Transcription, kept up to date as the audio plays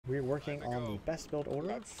we're working on the best build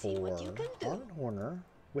order for Art Horner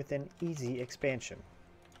with an easy expansion.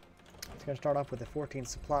 It's going to start off with a 14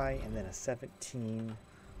 supply and then a 17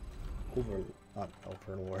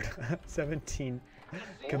 Overlord, 17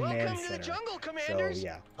 command center. Jungle, so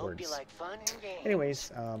yeah, words. Like fun and games.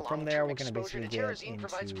 Anyways, from there we're going to basically get into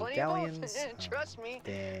galleons,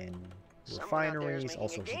 then refineries, all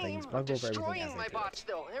sorts of things. But I'll go over everything as I do it.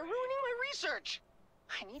 Though. They're ruining my research.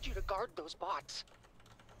 I need you to guard those bots.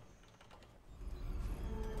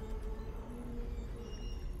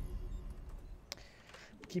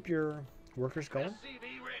 Keep your workers going.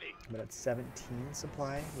 But at 17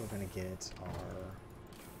 supply, we're going to get our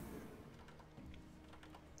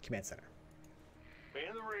command center.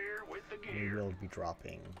 In the rear with the gear. We will be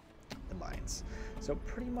dropping the mines. So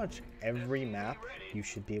pretty much every map, you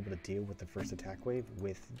should be able to deal with the first attack wave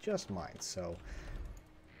with just mines. So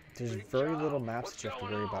there's very little maps that you have to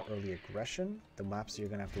worry about early aggression. The maps that you're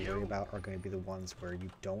going to have to worry about are going to be the ones where you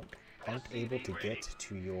aren't able to get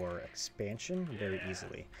to your expansion very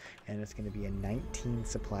easily. And it's going to be a 19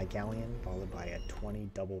 supply galleon followed by a 20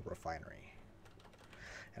 double refinery.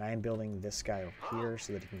 And I am building this guy over here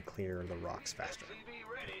so that he can clear the rocks faster.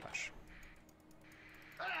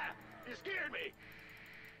 You scared me.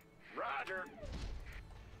 Roger.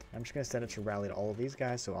 I'm just going to set it to rally to all of these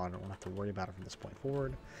guys so I don't have to worry about it from this point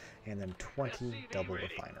forward. And then 20 double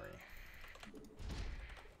refinery.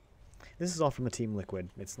 This is all from the Team Liquid.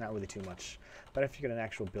 It's not really too much. But if you get an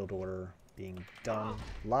actual build order being done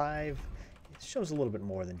live, it shows a little bit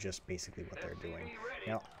more than just basically what they're doing.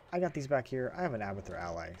 Now, I got these back here. I have an Abathur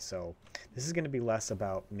ally, so this is going to be less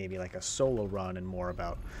about maybe like a solo run and more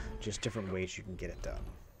about just different ways you can get it done.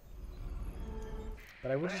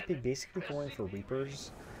 But I would just be basically going for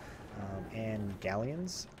Reapers and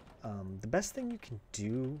Galleons. The best thing you can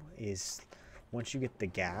do is once you get the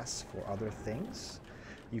gas for other things,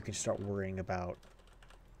 you can start worrying about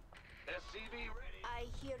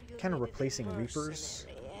kind of replacing Reapers.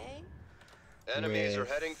 Enemies are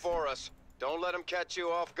heading for us. Don't let them catch you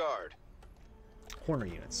off guard. Horner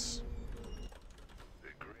units.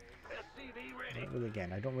 Really,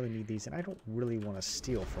 again, I don't really need these, and I don't really want to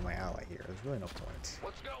steal from my ally here. There's really no point.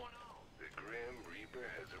 What's going on? The Grim Reaper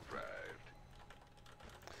has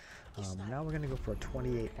arrived. Now we're going to go for a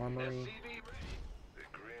 28 armory.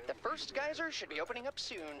 The first geyser should be opening up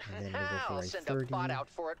soon. And then we'll go I'll for send a a bot out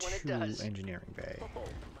for it when it does. 32 engineering bay.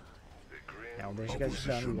 Now there's you guys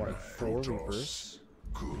done. We want 4 Reapers.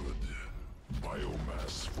 Good.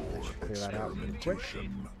 Biomass for Clear that out really quick.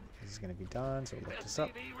 experimentation. This is going to be done, so we'll lift this up.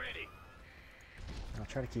 I'll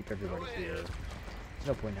try to keep everybody here. There's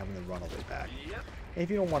no point in having them run all the way back. And if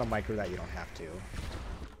you don't want to micro that, you don't have to.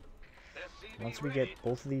 Once we get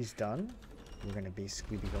both of these done, we're going to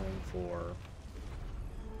basically be going for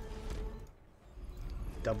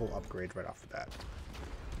double upgrade right off the bat.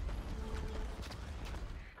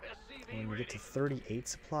 When we get to 38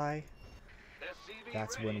 supply,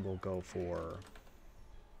 that's when we'll go for,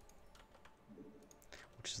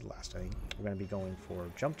 which is the last, I think. We're going to be going for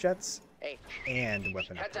jump jets and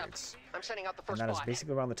weapon upgrades. I'm sending out the first And that is bot.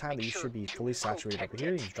 basically around the time that you should be fully saturated over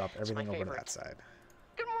here. You just drop everything over to that side.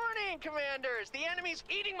 Good morning, commanders. The enemy's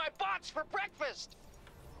eating my bots for breakfast.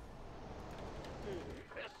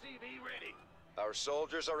 SCV ready. Our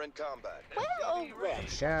soldiers are in combat.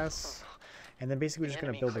 Gas. And then basically we're just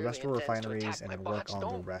going to build the rest of our refineries and then work on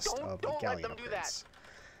the rest of the galleon upgrades.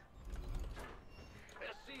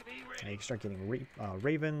 And you can start getting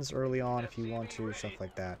ravens early on if you want to, stuff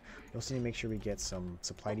like that. You also need to make sure we get some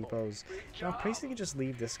supply depots. Now, basically just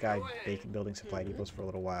leave this guy building supply depots for a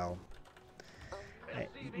little while. It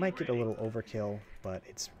might get a little overkill, but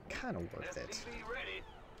it's kind of worth it.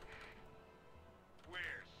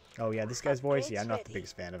 Oh yeah, this guy's voice, yeah, I'm not the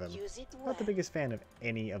biggest fan of him. Not the biggest fan of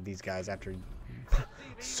any of these guys after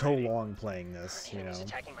so long playing this, you know. So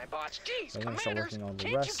I'm going to start working on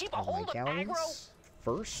the rest of my galleons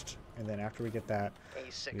first, and then after we get that,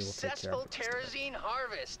 we will take care of the terrazine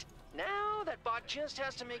harvest. Now that bot just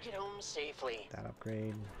has to make it home safely. That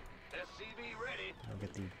upgrade. I'll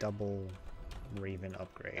get the double Raven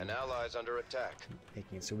upgrade. An ally's under attack.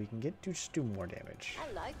 Making it so we can just do more damage.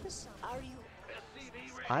 I like the sound. Are you?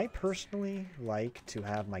 I personally like to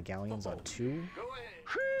have my galleons on 2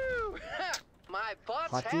 My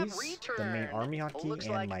bots hotkeys, have returned. the main army hotkey and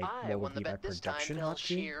like my I what would won be the my bet this production time,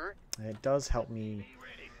 hotkey. And it does help me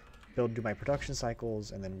do my production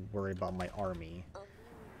cycles and then worry about my army.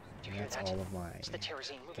 And that's all of my It's the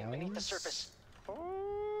terrazine moving beneath the surface. galleons.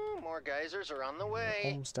 Oh, more geysers are on the way.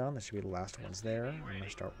 Almost done. That should be the last ones there. I'm going to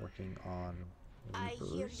start working on I hear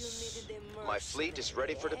you Reapers. needed a My fleet is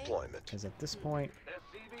ready for deployment. Because at this point,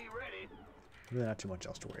 Really not too much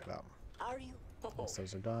else to worry about. Are you? Once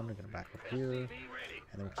those are done, we're going to back over here. And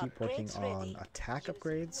then we'll keep working Upgrades on ready. attack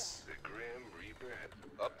upgrades. The Grim Reaper has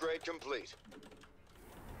Upgrade complete.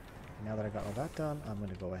 Now that I got all that done, I'm going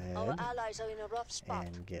to go Our ahead allies are in a rough spot.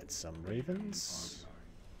 and get some ravens.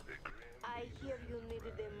 I hear you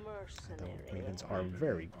needed a The mercenary. ravens are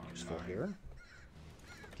very useful here.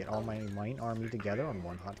 Get all my mine army together on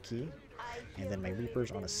one hotkey, and then my reapers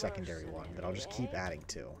on a secondary one that I'll just keep adding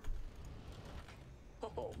to.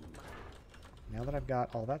 Now that I've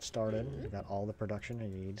got all that started, I've got all the production I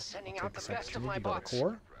need, Sending I'll out take the this best of opportunity my to build a bots.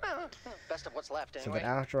 core, Best of what's left, so anyway. that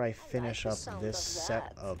after I finish the up sound this of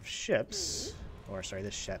set that. of ships, or sorry,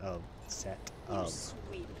 this set of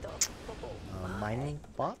Sweet dog. mining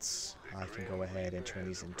bots, I can go ahead and turn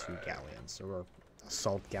these into galleons, or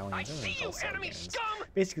assault I galleons, or see you, assault enemy galleons. scum!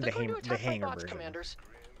 Basically They're going to the attack my hangar bots, version. commanders.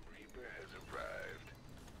 Reaper has arrived.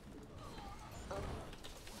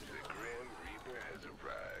 The Grim Reaper has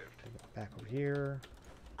arrived. Back over here.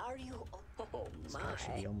 Are you? Oh So I should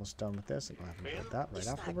my. be almost done with this. I'll have to build that right Is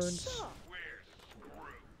that afterwards. so? We're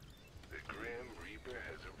screwed. The Grim Reaper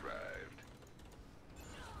has arrived.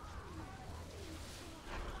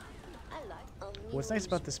 I like What's nice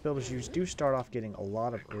about this build is you do start off getting a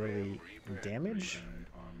lot of early damage,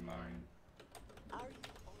 Are you?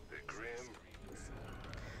 The Grim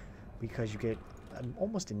because you get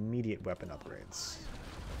almost immediate weapon upgrades.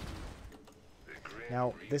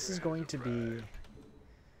 Now, this is going to be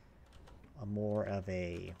a more of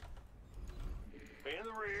a in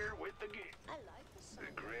the rear with the gear. I like the sound.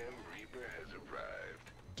 The Grim Reaper has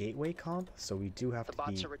arrived. gateway comp, so we do have The to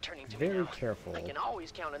bots be are returning to me very now. careful I can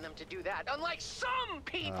always count on them to do that, unlike some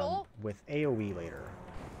people. with AoE later.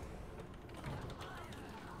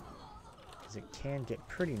 Because it can get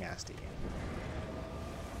pretty nasty.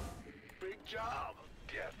 Big job.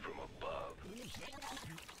 Death from above.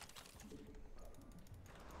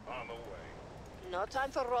 On the way. No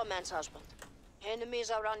time for romance, husband. Enemies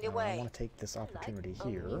are on the I way. want to take this opportunity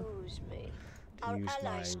here Amuse me. to Our use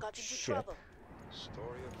allies my got into ship trouble.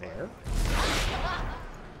 Story of there.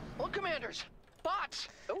 Well, commanders, bots.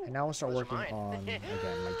 Ooh, And now we'll start those are working mine. on,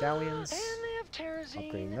 again, my galleons, And they have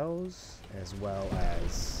upgrading terrazine. those, as well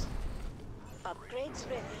as Upgrades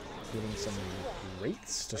ready. getting some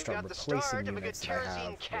wraiths to We've start got the replacing start of a good units that I have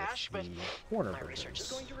terrazine cache, but with the corner my research is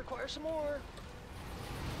buildings. going to require some more.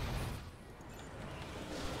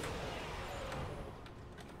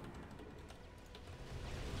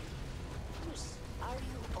 Are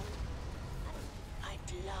you? Oh,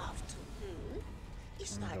 I'd love to.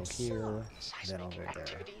 Is I'm gonna that go here, so? then Seismic I'll go there.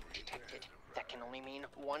 activity detected. That can only mean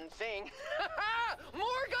one thing.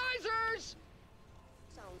 More geysers!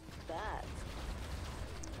 Sounds bad.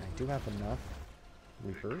 I do have enough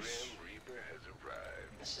reapers Reaper has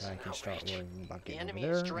arrived. This that I is can start outrage. worrying about The getting enemy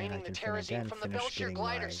over is there, and draining I the can terrazine from the finish Belcher getting my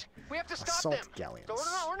gliders. We have to stop assault them. galleons.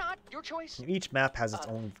 Or not, your choice. Each map has its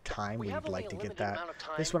own time We where have you'd only like a to get limited that. amount of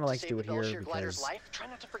time This one I like to save do it the here Belcher glider's because life. Try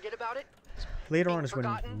not to forget about it. later being on is when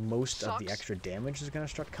forgotten most of the sucks. extra damage is going to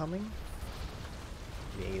start coming.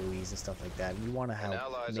 The AoEs and stuff like that. And you want to have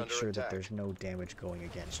ally's make under sure that attack. there's no damage going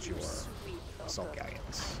against your Sweet assault dog.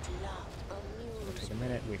 galleons. I'd love It'll take amuse a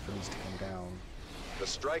minute, wait for these to come down. The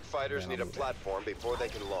strike fighters Then need I'll a move it. platform before they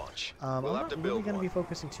can launch. I'm we'll have not to really build going to one. be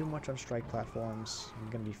focusing too much on strike platforms. I'm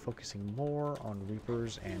going to be focusing more on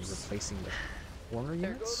Reapers and replacing the corner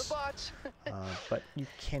There go the units. bots. But you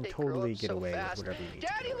can They grow totally up get so away fast. with whatever you need to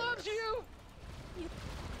Daddy get away loves with. you.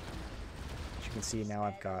 As you can see now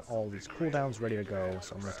I've got all these cooldowns ready to go,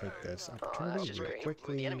 so I'm going to take this That's opportunity just real great.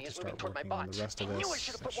 quickly The enemy to is moving start toward my working on bots. the rest of I knew I this.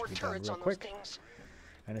 should have That put more should be done turrets real on those quick. things.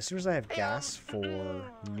 And as soon as I have Hey, gas for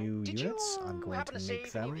new did units, you I'm going happen to to make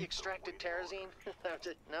save any of them the extracted terrazine?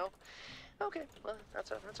 No? Okay, well,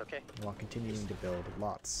 that's okay. while continuing to build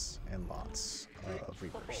lots and lots of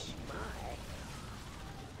Reapers.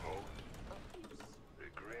 The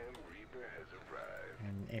Grim Reaper has arrived.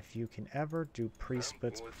 And if you can ever do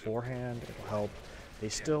pre-splits beforehand, it'll help. They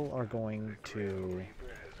still are going to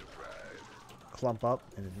clump up,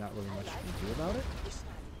 and there's not really much you can do about it. Is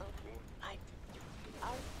that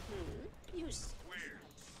you see.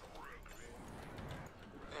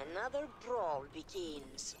 Another brawl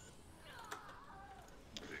begins.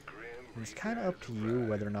 The Grim And it's kind of up to you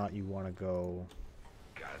whether or not you want to go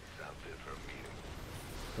got something for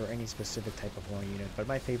me. for any specific type of horn unit, but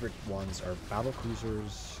my favorite ones are battle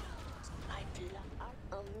cruisers I'd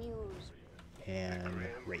love amuse. and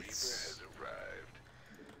wraiths. Has arrived.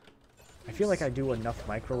 I feel like I do enough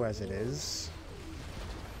micro as it is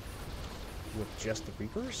with just the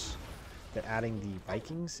Reapers that adding the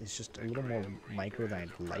Vikings is just a little more micro than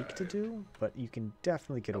I'd like to do, but you can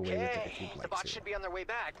definitely get away with it if Okay, you'd the like bots to. should be on their way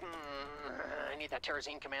back. need that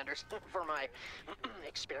Terrazine, commanders, for my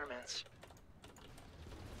experiments.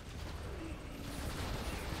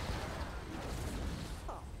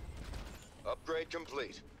 Upgrade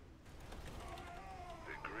complete.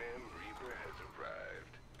 The Grim Reaper has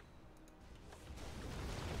arrived.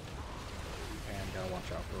 And gotta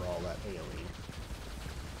watch out for all that AoE.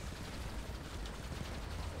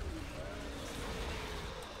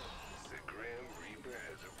 The Grim Reaper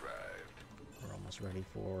has arrived. We're almost ready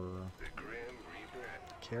for The Grim Reaper.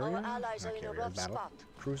 carrier, Our allies not are in a carrier, rough battle spot.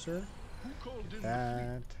 cruiser.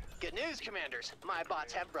 That. Good news, commanders. My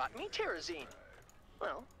bots have brought me Terrazine.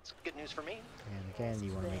 Well, it's good news for me. And again,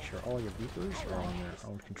 you want to make sure all your Reapers are on their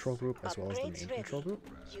own control group as well as the main control group.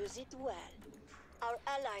 Use it well. Our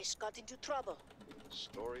allies got into trouble.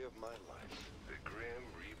 Story of my life. The Grim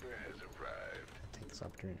Reaper has arrived. Take this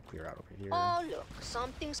opportunity to clear out over here. Oh look,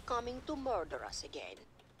 something's coming to murder us again.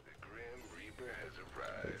 The Grim Reaper has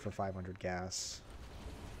Wait arrived. for 500 gas.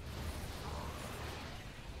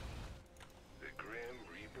 The Grim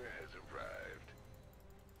Reaper has arrived.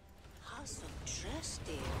 How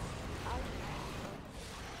suggestive.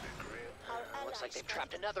 Our Looks like allies they've got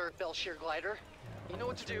trapped into- another Belshire glider. You know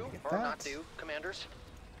what to do, Get or not that. do, commanders.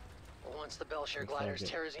 Once the Belshire Looks like glider's it-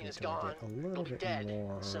 Terrazine it's is gonna gone, get a little it'll be bit dead.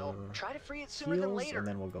 more So try to free it sooner than Heals, later. and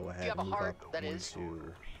then we'll go If ahead you have a and move heart, up that is.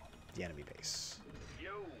 into the enemy base.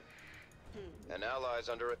 Yo! An ally's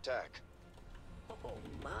under attack. Oh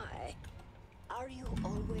my. Are you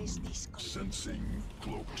always this Sensing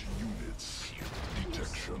cloaked units.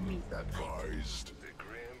 Detection advised. The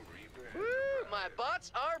Grim Reaper has Woo, my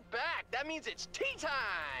bots are back. That means it's tea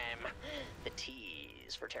time. The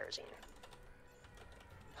teas for Terrazine.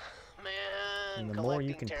 Man, And the more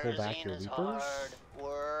you collecting can pull back Terrazine your is Reapers, hard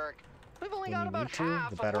work. We've only when got you about need to, half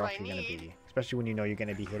the of better what off I you're going to need. be. Especially when you know you're going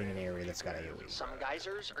to be hitting an area that's got AoE. Some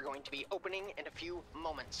geysers are going to be opening in a few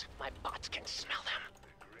moments. My bots can smell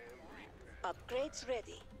them. upgrades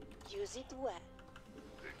ready? Use it well.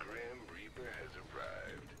 The Grim Reaper has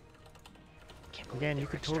arrived. Can't believe Again, they you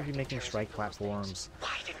were could totally be extracting making Terrazine strike from those things. platforms,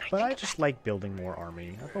 Why didn't but I think of just that? like building more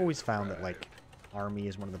army. I've always found that like army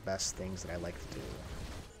is one of the best things that I like to do.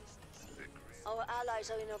 Our allies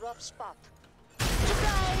are in a rough spot.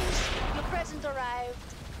 Surprise! Your present arrived.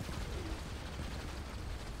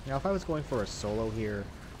 Now, if I was going for a solo here,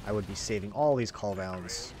 I would be saving all these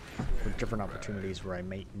cooldowns for different opportunities where I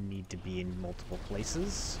might need to be in multiple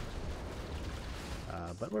places.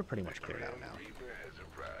 But we're pretty much cleared out now. Reaper has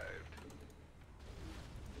arrived.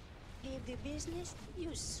 Give the business, you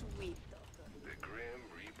sweet daughter. The Grim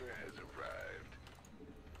Reaper has arrived.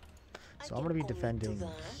 So I'm going to be I can defending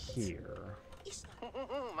commit to that. here. It's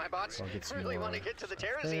not My bots So I'll get some really want to more get to the stuff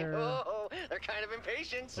Terrazine. there. Oh, they're kind of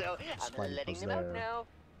impatient, so I'm Sliding letting post them out there. now.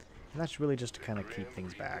 And that's really just to kind of keep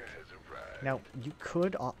things back. Has arrived. Now, you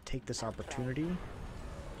could take this opportunity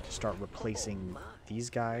to start replacing these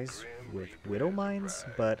guys with Widow Mines,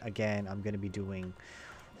 but again, I'm going to be doing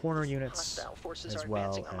Horner units Hostile forces as are well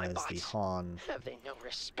advancing on my as the bots. Han. Have they no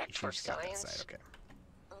respect for She's got that science? side,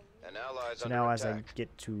 okay. An ally's So under now as I attack.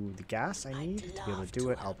 get to the gas I need to be able to do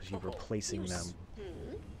it, I'll be replacing them,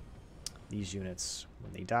 these units,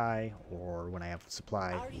 when they die, or when I have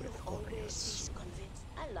supply Are you with Horner always units. this convinced?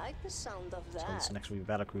 I like the sound of So that. this next will be a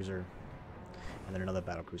battlecruiser, and then another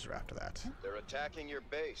battlecruiser after that. They're attacking your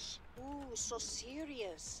base. Ooh, so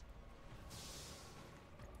serious.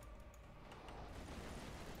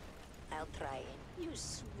 I'll try it. You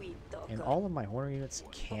sweet dog. And all of my Horner units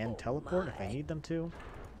can teleport if I my. need them to,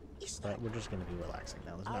 It's but not- we're just going to be relaxing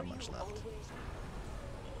now. There's Are not you much left. always-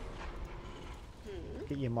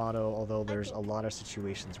 Get Yamato, although there's a lot of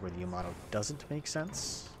situations where the Yamato doesn't make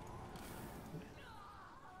sense.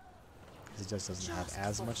 Because it just doesn't have Just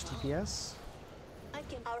as for much fun. DPS. I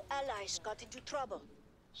can. Our allies got into trouble.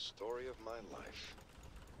 Story of my life.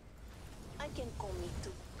 I can commit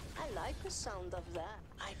to. I like the sound of that.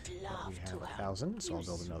 I'd love We to have help. 1,000, so You I'll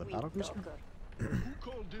build another sweet battlecruiser. dogger. Who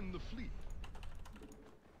called in the fleet?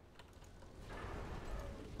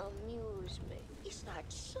 Amuse me. Is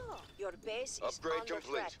that so? Your base is Upgrade under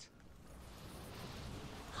complete. threat.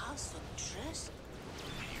 How suggestive.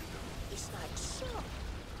 Is that so?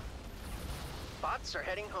 Bots are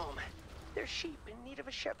heading home. They're sheep in need of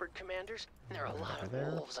a shepherd, commanders. And there are a lot of there.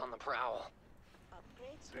 wolves on the prowl.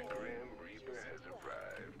 Upgrades The ready. Grim Reaper Use has it well.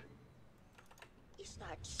 arrived. Is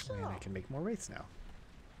that so? And I can make more wraiths now.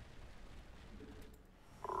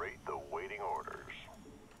 Rate the waiting orders.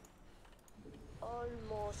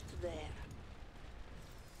 Almost there.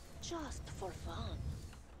 Just for fun.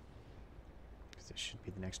 'Cause this should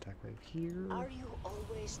be the next attack wave here. Are you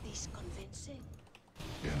always this convincing?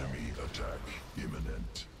 Enemy attack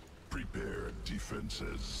imminent. Prepare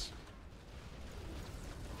defenses.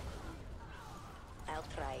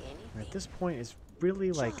 I'll try And anything. at this point, it's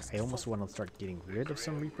really like I almost want to start getting rid of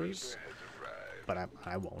some Reapers, but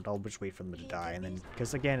I won't. I'll just wait for them to die, and then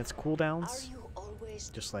because again, it's Are cooldowns, you always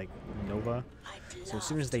just like Nova. I'd So as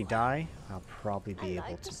soon love as they to die, I'll probably be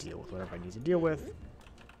able to deal with whatever I need to deal with.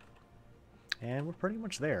 And we're pretty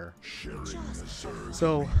much there. Sharing serves.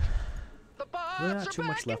 So The bots really are not too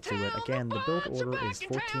much back in left to it. town, Again, the build bots are order back is in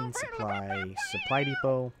 14 town. supply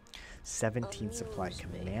depot, 17 supply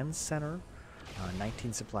command center,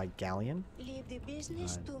 19 supply galleon, leave the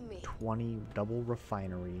business to me. 20 double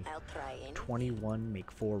refinery, I'll try anything. 21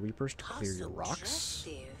 make 4 reapers to How clear your rocks.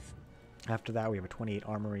 suggestive. After that, we have a 28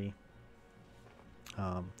 armory.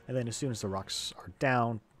 And then as soon as the rocks are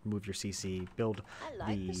down, move your CC, build I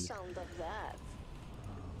like the the sound of that.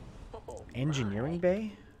 Oh, engineering my.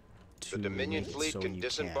 bay to The Dominion make it fleet so can you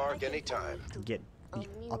disembark anytime. can get the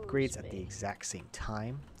Amuse upgrades at the me. exact same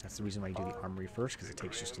time. That's the reason why you do the armory first, because it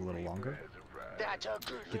takes just a little longer. That's a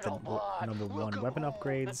good Get the little bot. number Look 1 at weapon him.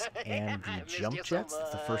 upgrades and I the missed jump you so jets. That's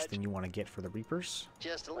the first much. thing you want to get for the Reapers.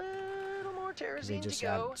 Just a little more Because they terrazine just to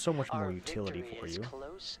go. add so much more Our utility victory for is you.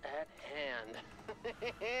 close at hand.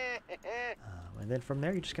 And then from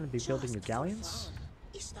there, you're just going to be building your Just for galleons. fun.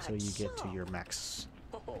 Is So that you get to so? your max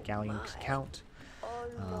Oh, galleon my. count.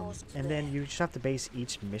 Almost And then there. you just have to base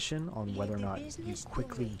each mission on Leave whether or the not you business to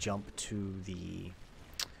quickly me. jump to the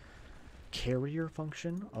carrier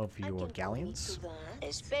function of I your can commit galleons. to that.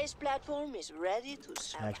 A space platform is ready to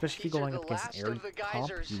Especially if These you're are going the up against last an air of the comp,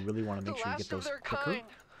 geysers, you really want to the make sure you last get of those their quicker. kind.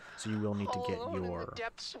 So you will need to All get alone in the your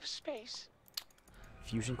depths of space.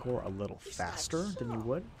 fusion core a little Is that faster than you so?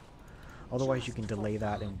 would. Otherwise, you Just can for delay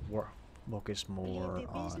that fun. and focus more Leave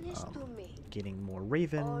the on business to me. getting more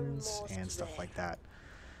ravens Almost and stuff there. like that.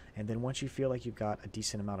 And then once you feel like you've got a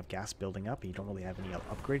decent amount of gas building up and you don't really have any other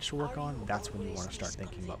upgrades to work Are on, you that's when you want always to start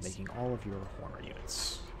thinking about misconvinced? making all of your Horner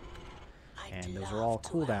units. I'd And those are love all to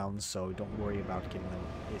help. cooldowns, so don't worry about getting them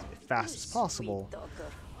as fast You as possible, sweet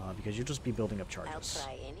dogger. because you'll just be building up I'll charges.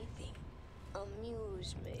 try anything.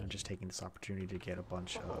 Amuse me. I'm just taking this opportunity to get a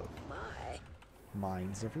bunch Oh of my.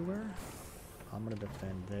 mines everywhere. I'm going to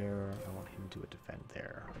defend there. I want him to defend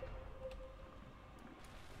there.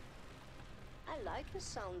 I like the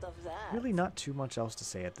sound of that. Really not too much else to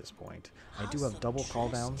say at this point. I do have double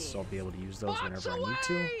cooldowns, so I'll be able to use those Bots whenever I need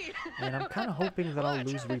to. away! And I'm kind of hoping that I'll What?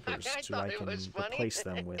 lose Reapers I so thought I it can was funny. replace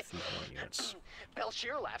them with the Horner units.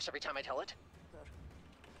 Belchier laughs every time I tell it.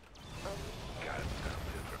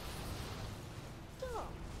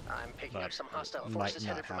 I'm picking But up some hostile might forces not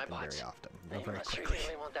headed for my happen bots. very often. They Not very must quickly.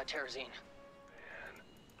 really want that terrazine.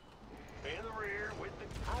 In the rear with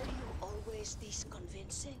the Are you always this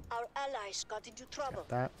convincing? Our allies got into trouble. Got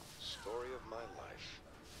that. Story of my life.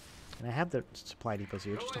 And I have the supply depots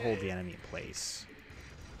here just to hold the enemy in place.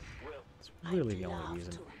 It's really the only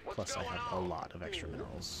reason. Plus I have a lot of extra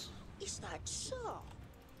minerals. Is that so?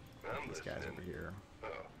 I'm These guys over here. Oh,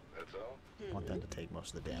 that's all? Want them to take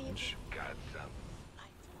most of the damage. Got some.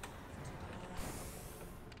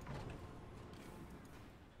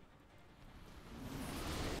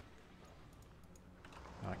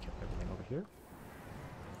 I kept everything over here.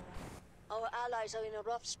 Our allies are in a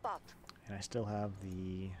rough spot. And I still have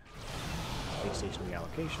the space station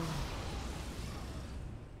reallocation.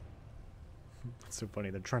 It's so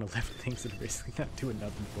funny, they're trying to lift things that are basically not doing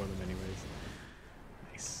nothing for them anyways.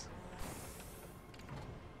 Nice.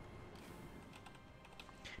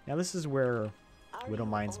 Now this is where Widow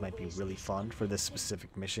Mines might be really fun for this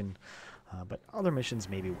specific mission, but other missions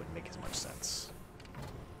maybe wouldn't make as much sense.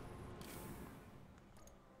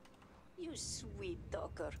 You sweet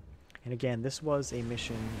dogger. And again, this was a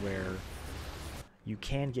mission where you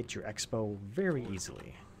can get your Expo very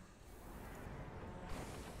easily.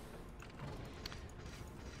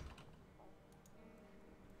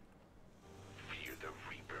 Fear the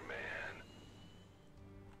Reaper Man.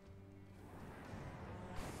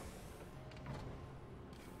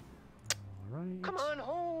 Alright. Come on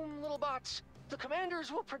home, little bots. The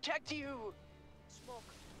commanders will protect you. Smoke.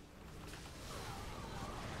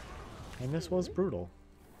 And this was brutal.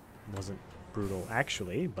 It wasn't brutal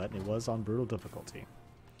actually, but it was on brutal difficulty.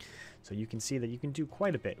 So you can see that you can do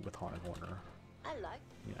quite a bit with Haunted Horner. I like.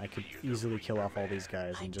 I mean, I could easily kill off all these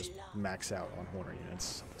guys and just max out on Horner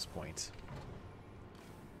units at this point.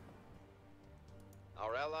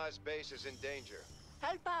 Our allies' base is in danger.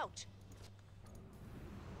 Help out.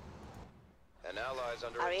 An allies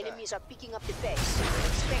under Our attack. enemies are picking up the pace.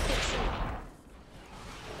 Expect it soon.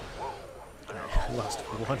 I lost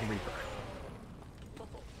one Reaper.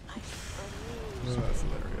 Oh, that's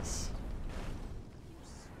hilarious.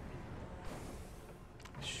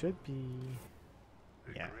 Should be...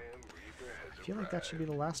 The Yeah. Grim Reaper has I feel like that should be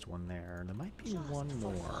the last one there. There might be one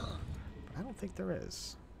more. But I don't think there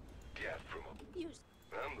is. Get from a...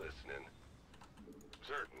 I'm listening.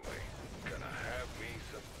 Certainly. Gonna have me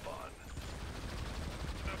some fun.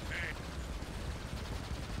 Okay.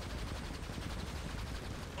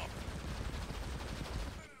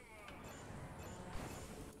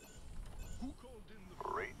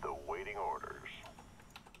 Rate the waiting orders.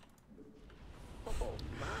 Oh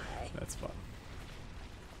my. That's fun.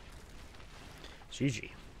 GG.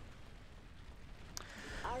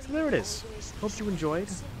 So there it is. Hope you enjoyed.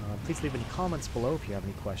 Please leave any comments below if you have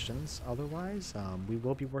any questions. Otherwise, we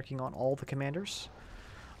will be working on all the commanders.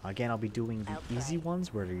 Again, I'll be doing the easy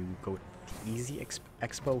ones where you go the easy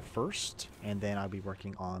expo first, and then I'll be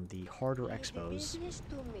working on the harder expos,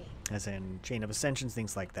 as in Chain of Ascensions,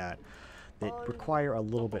 things like that, that require a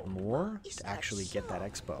little bit more to actually get that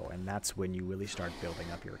expo, and that's when you really start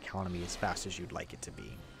building up your economy as fast as you'd like it to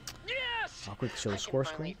be. Yes! I'll quickly show the I score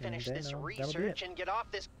can finally screen, and finish then this that'll be research it. and get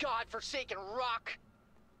off this godforsaken rock.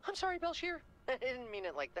 I'm sorry, Belshir. I didn't mean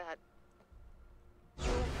it like that.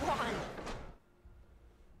 You won.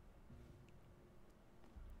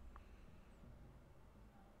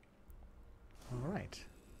 Alright.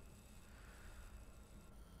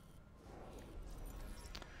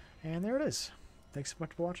 And there it is. Thanks so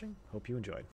much for watching. Hope you enjoyed.